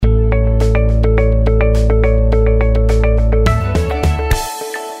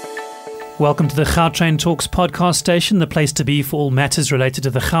Welcome to the Gautrain Talks podcast station, the place to be for all matters related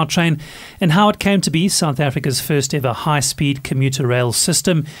to the Gautrain and how it came to be South Africa's first ever high-speed commuter rail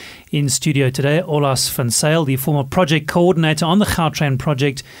system. In studio today, Olaus van Zyl, the former project coordinator on the Gautrain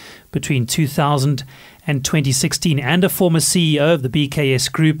project between 2000 and 2016 and a former CEO of the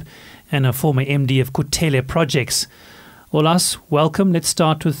BKS Group and a former MD of Kutele Projects. Olaus, welcome. Let's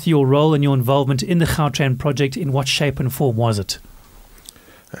start with your role and your involvement in the Gautrain project. In what shape and form was it?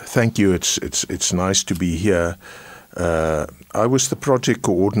 Thank you. It's nice to be here. I was the project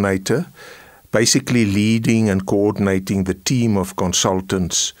coordinator, basically leading and coordinating the team of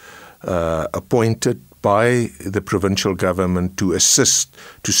consultants appointed by the provincial government to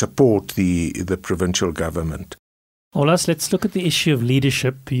support the provincial government. Olaus, let's look at the issue of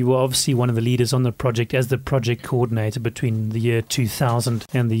leadership. You were obviously one of the leaders on the project as the project coordinator between the year 2000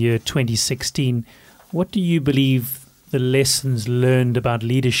 and the year 2016. What do you believe the lessons learned about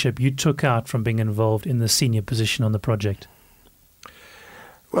leadership you took out from being involved in the senior position on the project?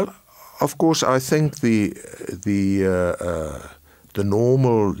 Well, of course, I think the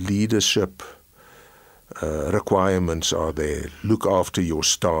normal leadership requirements are there. Look after your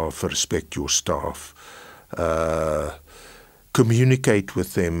staff, respect your staff, communicate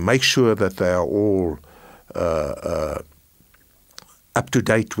with them, make sure that they are all up to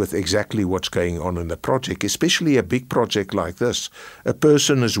date with exactly what's going on in the project, especially a big project like this. A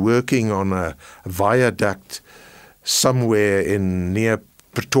person is working on a viaduct somewhere near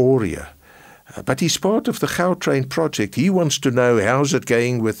Pretoria, but he's part of the Gautrain project. He wants to know how's it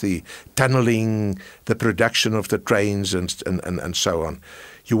going with the tunneling, the production of the trains and so on.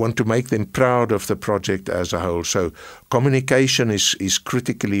 You want to make them proud of the project as a whole. So communication is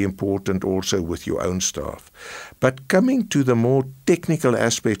critically important also with your own staff. But coming to the more technical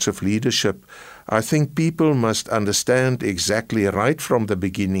aspects of leadership, I think people must understand exactly right from the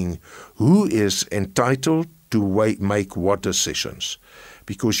beginning who is entitled to make what decisions.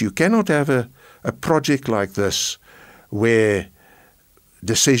 Because you cannot have a project like this where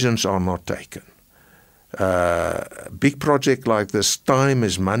decisions are not taken. Big project like this, time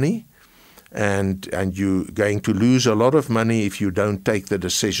is money, and you're going to lose a lot of money if you don't take the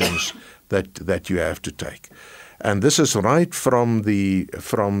decisions that you have to take. And this is right from the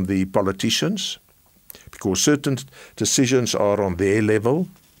politicians, because certain decisions are on their level.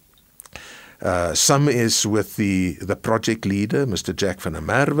 Some is with the project leader, Mr. Jack van der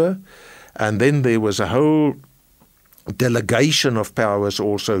Merwe, and then there was a whole delegation of powers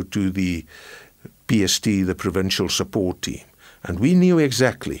also to the PST, the provincial support team. And we knew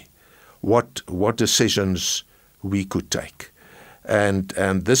exactly what decisions we could take. And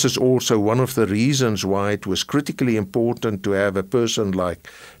this is also one of the reasons why it was critically important to have a person like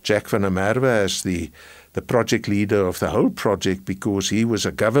Jack van der Merwe as the project leader of the whole project, because he was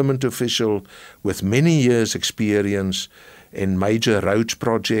a government official with many years' experience in major roads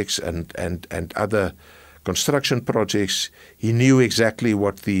projects and other construction projects. He knew exactly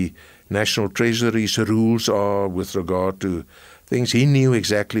what the National Treasury's rules are with regard to things. He knew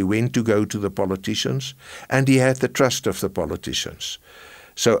exactly when to go to the politicians, and he had the trust of the politicians.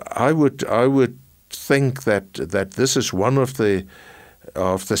 So I would think that this is one of the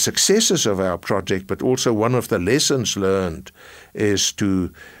successes of our project, but also one of the lessons learned is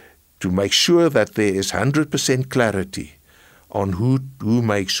to make sure that there is 100% clarity on who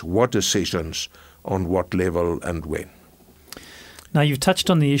makes what decisions on what level and when. Now, you've touched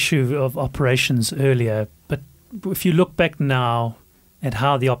on the issue of operations earlier, but if you look back now at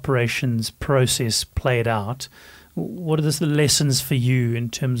how the operations process played out, what are the lessons for you in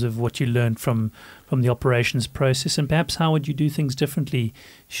terms of what you learned from the operations process, and perhaps how would you do things differently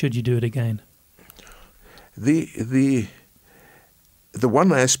should you do it again? The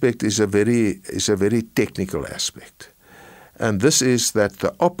one aspect is a very technical aspect, and this is that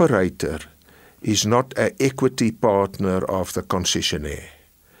the operator is not an equity partner of the concessionaire.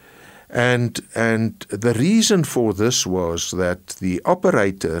 And the reason for this was that the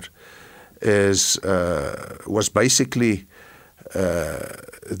operator was basically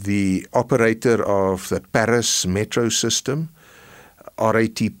the operator of the Paris metro system,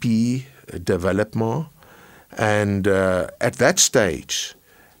 RATP development, and at that stage,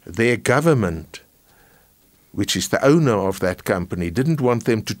 their government, which is the owner of that company, didn't want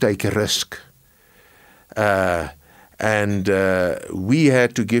them to take a risk. And we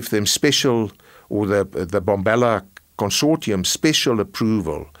had to give them special, or the Bombella consortium special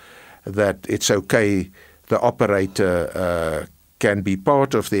approval that it's okay, the operator can be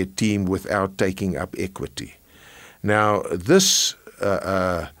part of their team without taking up equity. Now, this,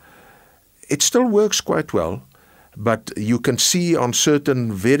 it still works quite well, but you can see on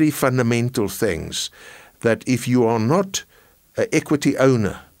certain very fundamental things that if you are not an equity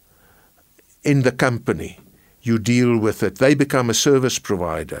owner in the company, you deal with it. They become a service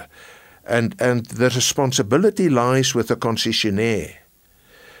provider. And the responsibility lies with the concessionaire.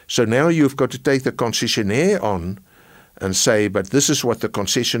 So now you've got to take the concessionaire on and say, but this is what the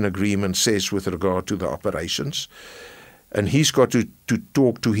concession agreement says with regard to the operations. And he's got to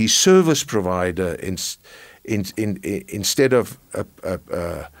talk to his service provider instead of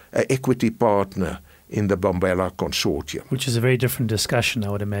an equity partner in the Bombella consortium. Which is a very different discussion, I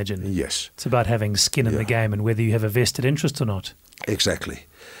would imagine. Yes. It's about having skin in the game and whether you have a vested interest or not. Exactly.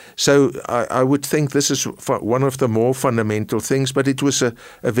 So I would think this is one of the more fundamental things, but it was a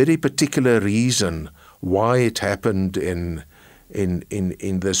very particular reason why it happened in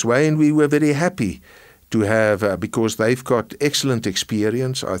this way, and we were very happy to have, because they've got excellent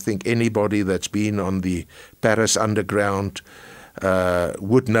experience. I think anybody that's been on the Paris Underground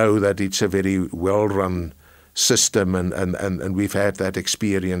would know that it's a very well-run system, and we've had that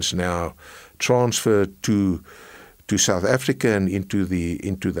experience now transferred to South Africa and into the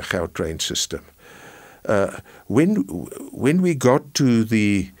Gautrain system. When we got to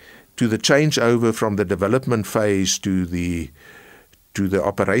the changeover from the development phase to the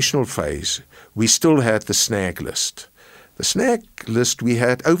operational phase, we still had the snag list. The snag list, we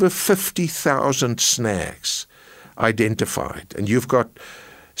had over 50,000 snags identified, and you've got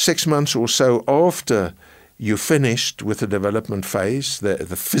 6 months or so after you finished with the development phase,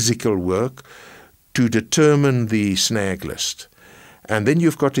 the physical work, to determine the snag list. And then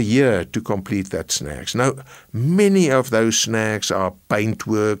you've got a year to complete that snags. Now, many of those snags are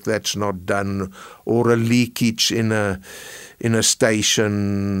paintwork that's not done, or a leakage in a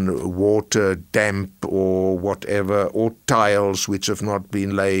station, water, damp, or whatever, or tiles which have not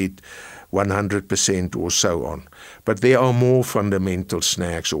been laid 100% or so on. But there are more fundamental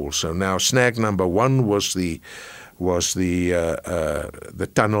snags also. Now, snag number one was the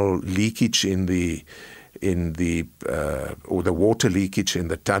tunnel leakage or the water leakage in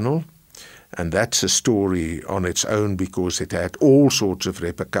the tunnel, and that's a story on its own because it had all sorts of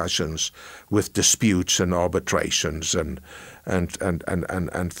repercussions with disputes and arbitrations and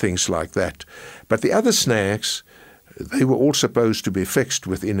things like that. But the other snags, they were all supposed to be fixed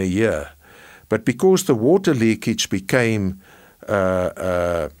within a year, but because the water leakage became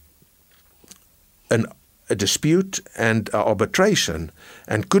a dispute and arbitration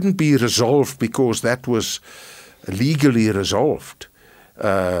and couldn't be resolved because that was legally resolved.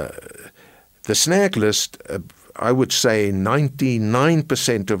 The snag list, I would say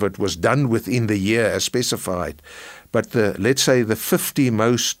 99% of it was done within the year as specified, but let's say the 50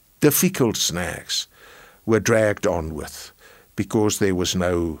 most difficult snags were dragged on with because there was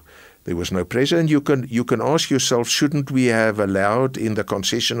no pressure. And you can ask yourself, shouldn't we have allowed in the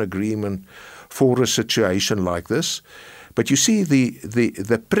concession agreement for a situation like this? But you see,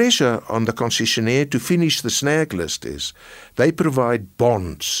 the pressure on the concessionaire to finish the snag list is they provide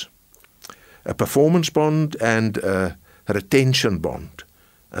bonds, a performance bond and a retention bond.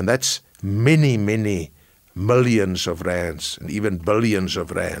 And that's many, many millions of rands and even billions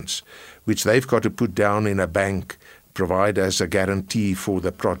of rands, which they've got to put down in a bank, provide as a guarantee for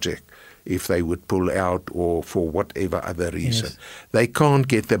the project if they would pull out or for whatever other reason. Yes. They can't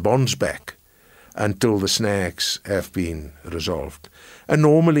get their bonds back until the snags have been resolved. And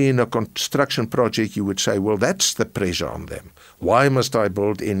normally in a construction project you would say, well, that's the pressure on them. Why must I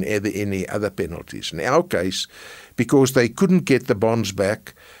build in any other penalties? In our case, because they couldn't get the bonds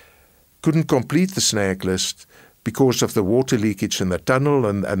back, couldn't complete the snag list because of the water leakage in the tunnel,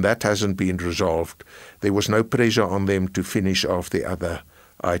 and that hasn't been resolved. There was no pressure on them to finish off the other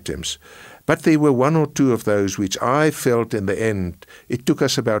items. But there were one or two of those which I felt in the end, it took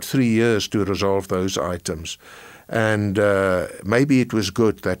us about 3 years to resolve those items. And maybe it was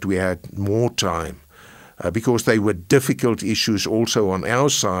good that we had more time because they were difficult issues also on our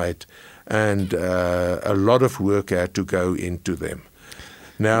side, and a lot of work had to go into them.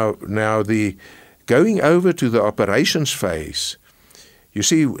 Now the going over to the operations phase, you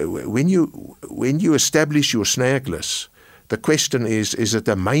see, when you establish your snag list, the question is it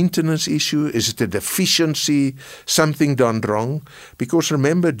a maintenance issue? Is it a deficiency, something done wrong? Because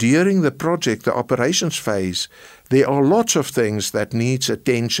remember, during the project, the operations phase, there are lots of things that needs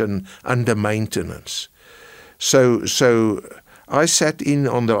attention under maintenance. So I sat in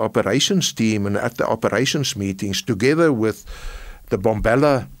on the operations team and at the operations meetings together with the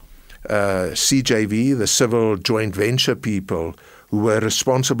Bombella CJV, the civil joint venture people, who were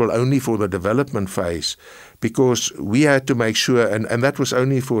responsible only for the development phase, because we had to make sure, and that was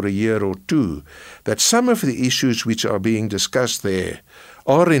only for a year or two, that some of the issues which are being discussed there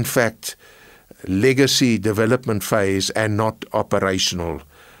are in fact legacy development phase and not operational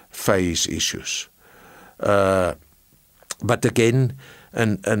phase issues. But again,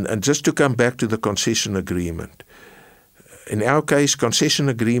 and just to come back to the concession agreement, in our case, concession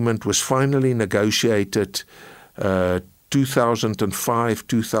agreement was finally negotiated 2005,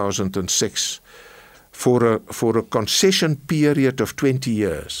 2006 for a concession period of 20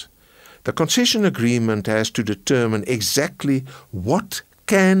 years. The concession agreement has to determine exactly what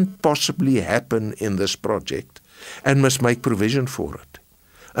can possibly happen in this project and must make provision for it.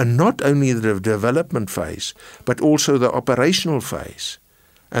 And not only the development phase, but also the operational phase.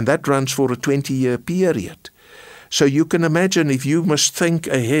 And that runs for a 20-year period. So you can imagine if you must think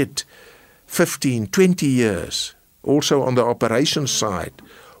ahead 15, 20 years, also on the operations side,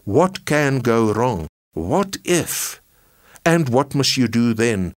 what can go wrong? What if? And what must you do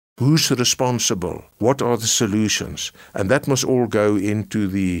then? Who's responsible? What are the solutions? And that must all go into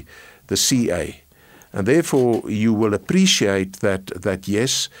the CA. And therefore, you will appreciate that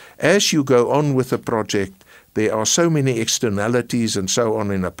yes, as you go on with the project, there are so many externalities and so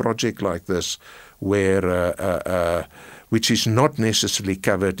on in a project like this, where which is not necessarily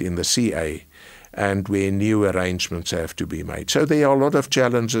covered in the CA, and where new arrangements have to be made. So there are a lot of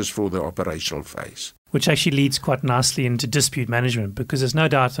challenges for the operational phase. Which actually leads quite nicely into dispute management, because there's no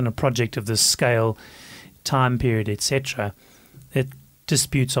doubt on a project of this scale, time period, etc., that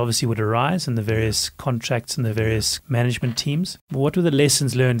disputes obviously would arise in the various contracts and the various management teams. What were the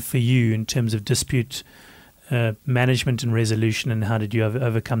lessons learned for you in terms of dispute management and resolution, and how did you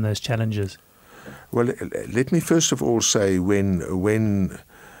overcome those challenges? Well, let me first of all say when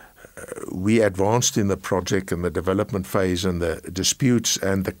we advanced in the project and the development phase and the disputes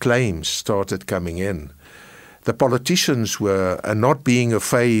and the claims started coming in, the politicians were, and not being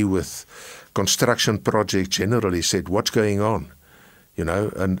afraid with construction projects generally, said, what's going on? You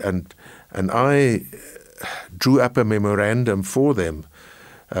know, and I drew up a memorandum for them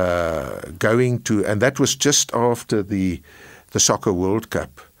going to, and that was just after the Soccer World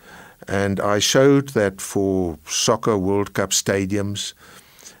Cup. And I showed that for Soccer World Cup stadiums,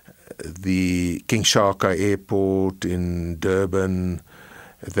 the King Shaka Airport in Durban,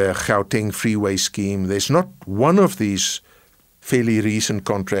 the Gautrain freeway scheme, there's not one of these fairly recent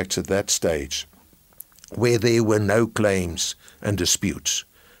contracts at that stage where there were no claims and disputes.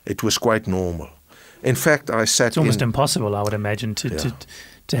 It was quite normal. In fact, it's almost impossible, I would imagine,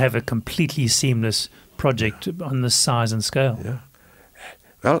 to have a completely seamless project on this size and scale. Yeah.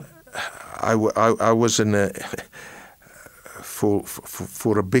 Well, I was in a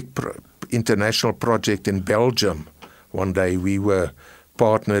for a big international project in Belgium. One day we were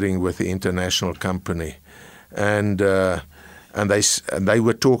partnering with the international company, and they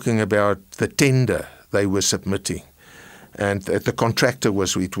were talking about the tender they were submitting, and the contractor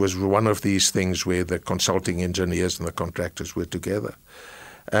it was one of these things where the consulting engineers and the contractors were together,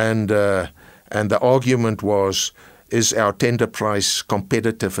 and the argument was, is our tender price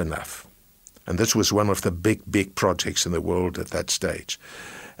competitive enough? And this was one of the big projects in the world at that stage.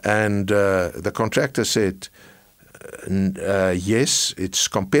 And the contractor said, yes, it's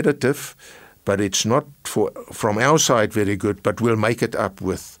competitive, but it's not from our side very good, but we'll make it up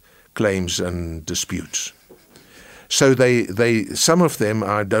with claims and disputes. So they some of them,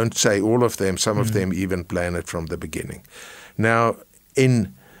 I don't say all of them, some of them even plan it from the beginning. Now,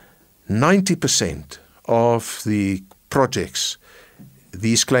 in 90% of the projects,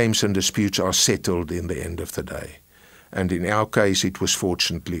 these claims and disputes are settled in the end of the day. And in our case, it was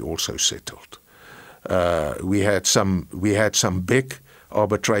fortunately also settled. We had some big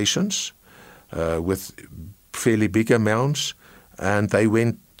arbitrations with fairly big amounts, and they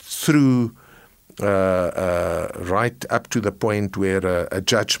went through right up to the point where a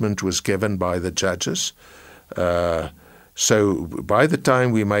judgment was given by the judges. So by the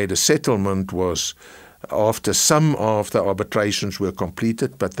time we made a settlement was after some of the arbitrations were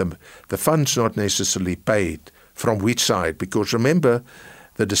completed, but the funds not necessarily paid. From which side? Because remember,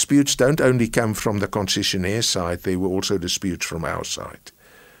 the disputes don't only come from the concessionaire side, there were also disputes from our side.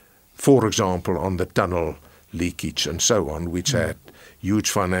 For example, on the tunnel leakage and so on, which had huge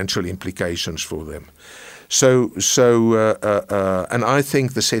financial implications for them. So, and I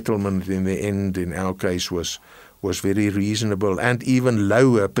think the settlement in the end, in our case, was very reasonable and even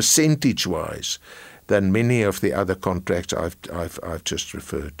lower percentage-wise than many of the other contracts I've just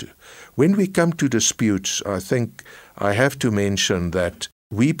referred to. When we come to disputes, I think I have to mention that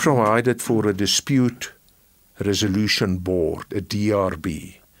we provided for a dispute resolution board, a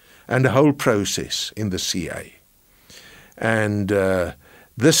DRB, and the whole process in the CA. And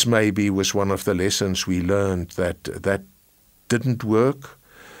this maybe was one of the lessons we learned that didn't work.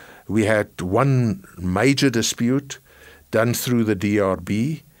 We had one major dispute done through the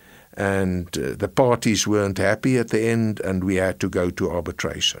DRB, and the parties weren't happy at the end, and we had to go to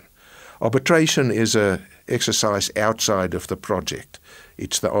arbitration. Arbitration is an exercise outside of the project.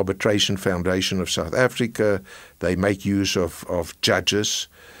 It's the Arbitration Foundation of South Africa. They make use of judges,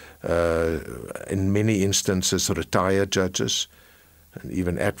 in many instances retired judges, and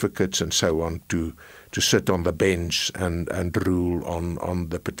even advocates and so on, to sit on the bench and rule on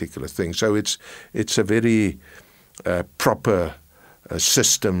the particular thing. So it's a very proper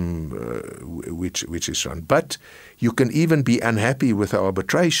system which is run. But you can even be unhappy with the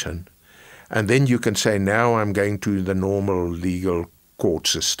arbitration, and then you can say, now I'm going to the normal legal court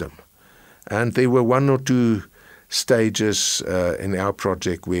system. And there were one or two stages in our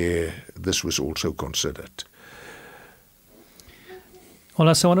project where this was also considered.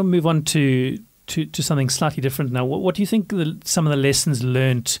 Well, so I want to move on to something slightly different now. What do you think some of the lessons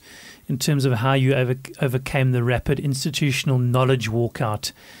learned in terms of how you overcame the rapid institutional knowledge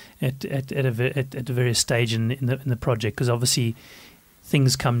walkout at a various stage in the project? Because obviously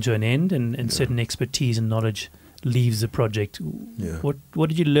things come to an end, and certain expertise and knowledge leaves the project. Yeah. What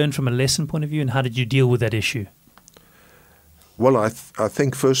did you learn from a lesson point of view, and how did you deal with that issue? Well, I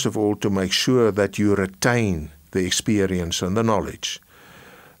think first of all to make sure that you retain the experience and the knowledge.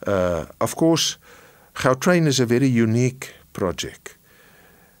 Of course, Gautrain is a very unique project.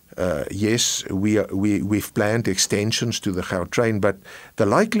 Yes, we've planned extensions to the Gautrain, but the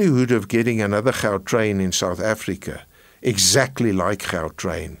likelihood of getting another Gautrain in South Africa exactly like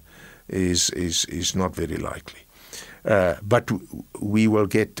Gautrain is not very likely. But we will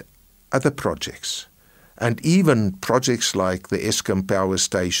get other projects, and even projects like the Eskom power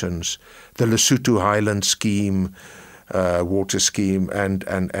stations, the Lesotho Highland scheme, water scheme,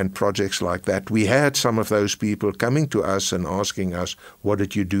 and projects like that. We had some of those people coming to us and asking us, what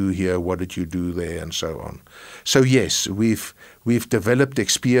did you do here, what did you do there, and so on. So yes, we've developed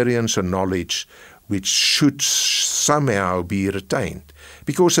experience and knowledge which should somehow be retained,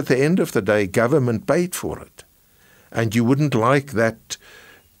 because at the end of the day, government paid for it, and you wouldn't like that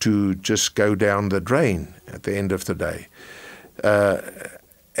to just go down the drain at the end of the day.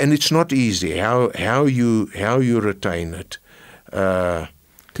 And it's not easy how you retain it.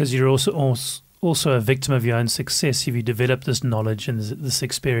 Because you're also a victim of your own success. If you develop this knowledge and this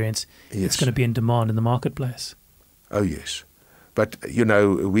experience, yes, it's going to be in demand in the marketplace. Oh yes, but you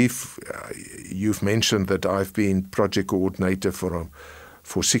know you've mentioned that I've been project coordinator for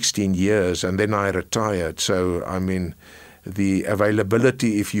 16 years, and then I retired. So I mean, the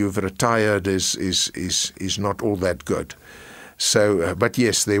availability if you've retired is not all that good. So, but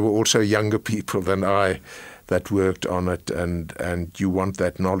yes, there were also younger people than I that worked on it, and you want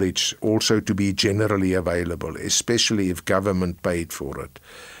that knowledge also to be generally available, especially if government paid for it.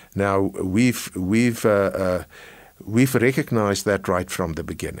 Now, we've recognized that right from the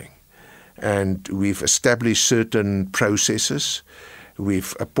beginning, and we've established certain processes.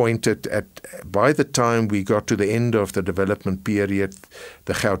 We've appointed, by the time we got to the end of the development period,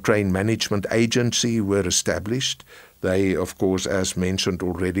 the Gautrain Management Agency were established. They, of course, as mentioned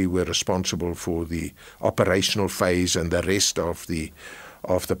already, were responsible for the operational phase and the rest of the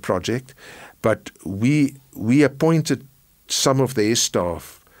project. But we appointed some of their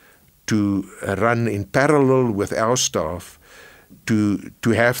staff to run in parallel with our staff to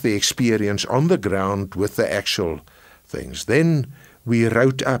have the experience on the ground with the actual things. Then we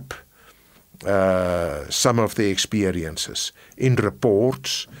wrote up some of the experiences in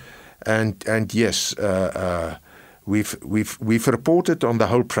reports, and yes. We've reported on the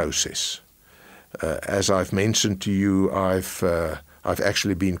whole process. As I've mentioned to you, I've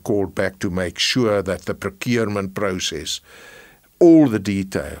actually been called back to make sure that the procurement process, all the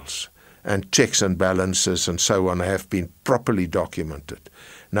details and checks and balances and so on have been properly documented.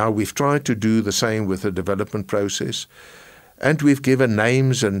 Now we've tried to do the same with the development process, and we've given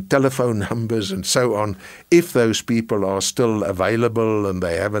names and telephone numbers and so on if those people are still available and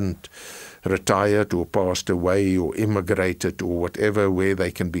they haven't retired or passed away or immigrated or whatever, where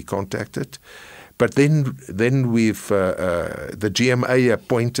they can be contacted. But then we've the GMA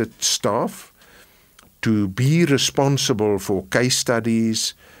appointed staff to be responsible for case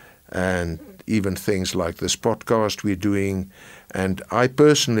studies and even things like this podcast we're doing. And I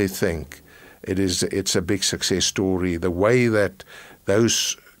personally think it's a big success story, the way that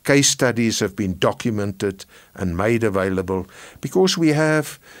those case studies have been documented and made available, because we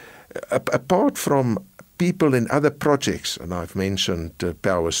have, apart from people in other projects, and I've mentioned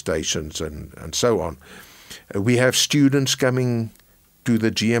power stations and so on. We have students coming to the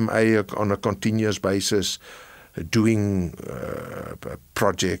GMA on a continuous basis, doing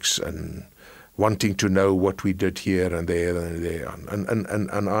projects and wanting to know what we did here and there and there.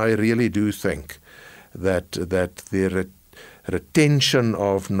 And I really do think that the retention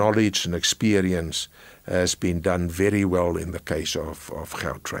of knowledge and experience has been done very well in the case of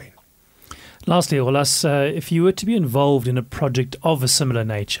Gautrain. Lastly, Olaus, if you were to be involved in a project of a similar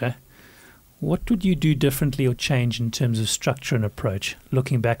nature, what would you do differently or change in terms of structure and approach,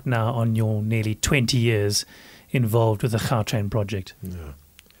 looking back now on your nearly 20 years involved with the Gautrain project? Yeah.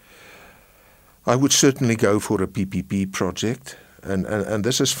 I would certainly go for a PPP project, and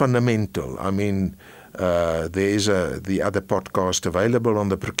this is fundamental. I mean, there is the other podcast available on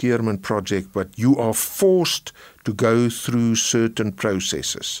the procurement project, but you are forced to go through certain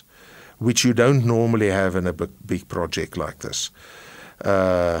processes, which you don't normally have in a big project like this.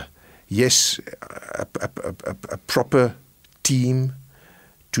 Yes, a proper team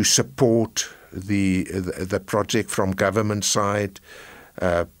to support the project from government side,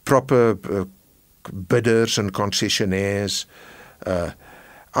 proper bidders and concessionaires.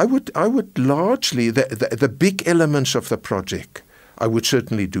 I would largely the big elements of the project I would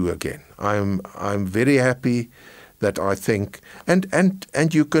certainly do again. I'm very happy that I think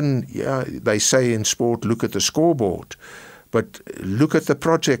and you can, they say in sport, look at the scoreboard, but look at the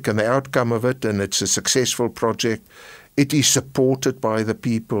project and the outcome of it, and it's a successful project. It is supported by the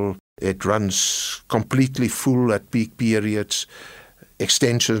people. It runs completely full at peak periods.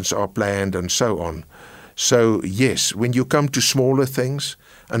 Extensions are planned and so on. So yes, when you come to smaller things,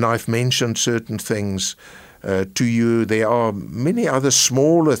 and I've mentioned certain things to you, there are many other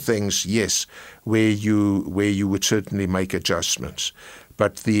smaller things, yes, where you would certainly make adjustments.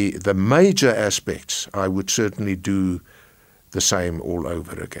 But the major aspects, I would certainly do the same all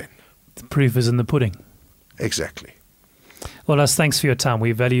over again. The proof is in the pudding. Exactly. Olaus, thanks for your time.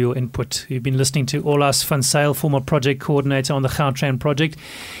 We value your input. You've been listening to Olaus van Zyl, former project coordinator on the Gautrain project.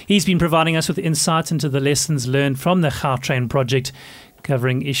 He's been providing us with insights into the lessons learned from the Gautrain project,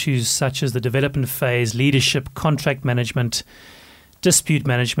 covering issues such as the development phase, leadership, contract management, dispute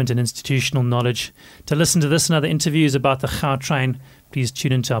management and institutional knowledge. To listen to this and other interviews about the Gautrain, please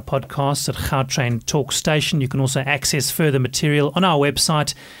tune into our podcast at Gautrain Talk Station. You can also access further material on our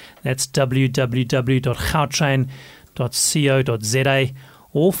website. That's www.gautrain.co.za,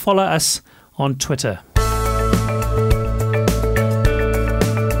 or follow us on Twitter.